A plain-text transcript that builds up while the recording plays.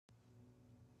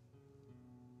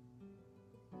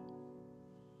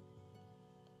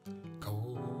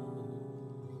Cold.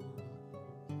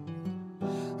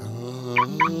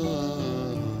 Cold.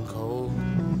 Cold.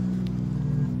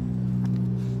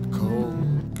 Cold.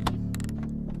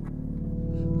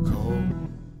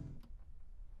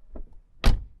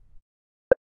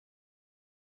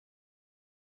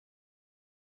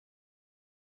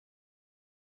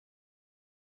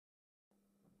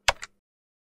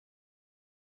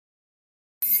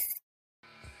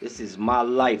 This is my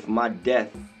life, my death,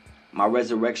 my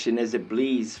resurrection as it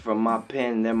bleeds from my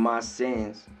pen and my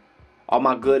sins. All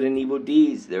my good and evil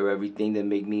deeds, they're everything that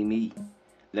make me me.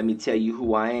 Let me tell you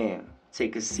who I am.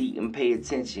 Take a seat and pay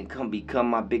attention, come become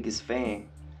my biggest fan.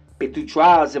 Been through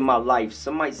trials in my life,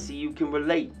 some might see you can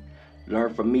relate.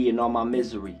 Learn from me and all my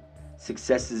misery.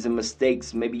 Successes and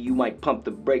mistakes, maybe you might pump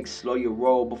the brakes, slow your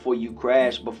roll before you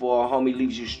crash, before a homie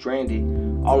leaves you stranded.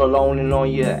 All alone and on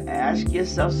you, ask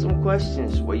yourself some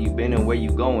questions. Where you been and where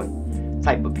you going?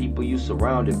 Type of people you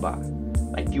surrounded by.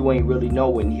 Like you ain't really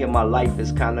knowing, here my life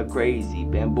is kinda crazy,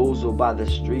 bamboozled by the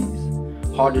streets.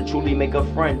 Hard to truly make a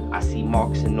friend, I see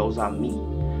marks and those I meet.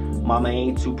 Mama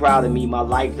ain't too proud of me, my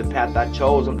life, the path I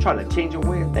chose. I'm trying to change her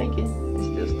way of thinking and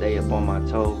still stay up on my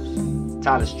toes.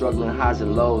 Tired of struggling highs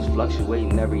and lows,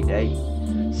 fluctuating every day.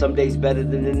 Some days better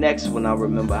than the next when I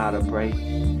remember how to pray.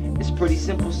 It's pretty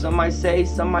simple, some might say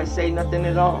nothing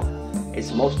at all.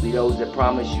 It's mostly those that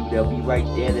promise you they'll be right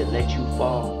there that let you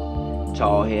fall.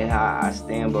 Tall head high, I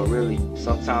stand, but really,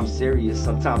 sometimes serious,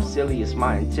 sometimes silly, it's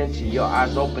my intention. Your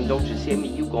eyes open, don't just hear me,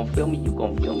 you gon' feel me, you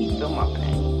gon' feel me, feel my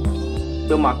pain.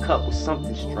 Fill my cup with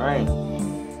something strange.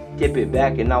 Dip it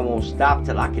back and I won't stop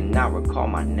till I cannot recall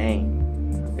my name.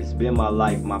 It's been my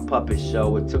life, my puppet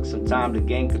show. It took some time to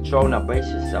gain control, now brace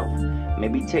yourself.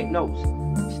 Maybe take notes,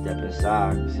 step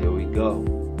inside, 'cause here we go.